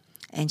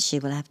 And she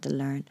will have to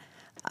learn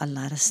a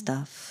lot of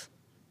stuff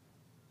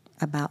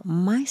about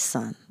my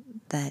son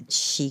that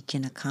she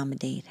can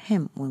accommodate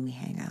him when we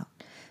hang out.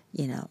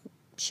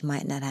 She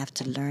might not have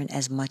to learn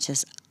as much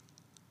as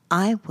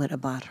I would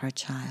about her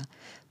child,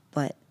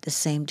 but the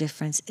same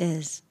difference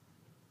is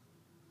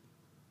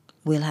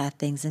we'll have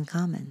things in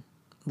common.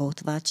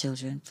 Both of our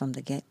children, from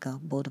the get-go,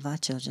 both of our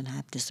children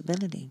have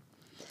disability.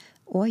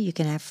 Or you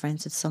can have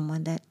friends with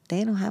someone that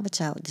they don't have a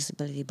child with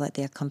disability, but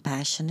they're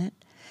compassionate,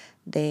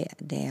 they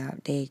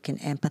can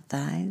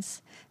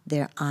empathize,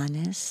 they're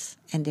honest,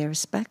 and they're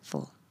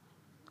respectful.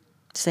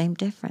 Same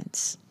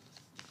difference.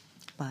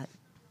 But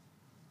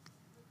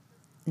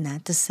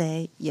not to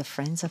say your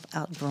friends have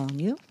outgrown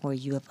you or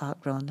you have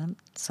outgrown them.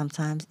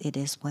 Sometimes it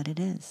is what it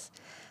is.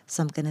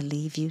 So I'm going to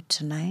leave you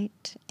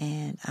tonight,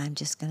 and I'm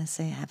just going to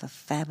say have a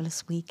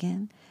fabulous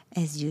weekend.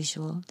 As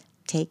usual,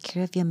 take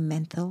care of your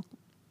mental,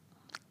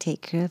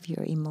 take care of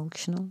your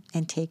emotional,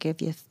 and take care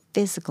of your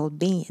physical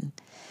being,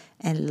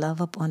 and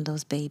love up on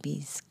those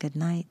babies. Good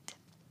night.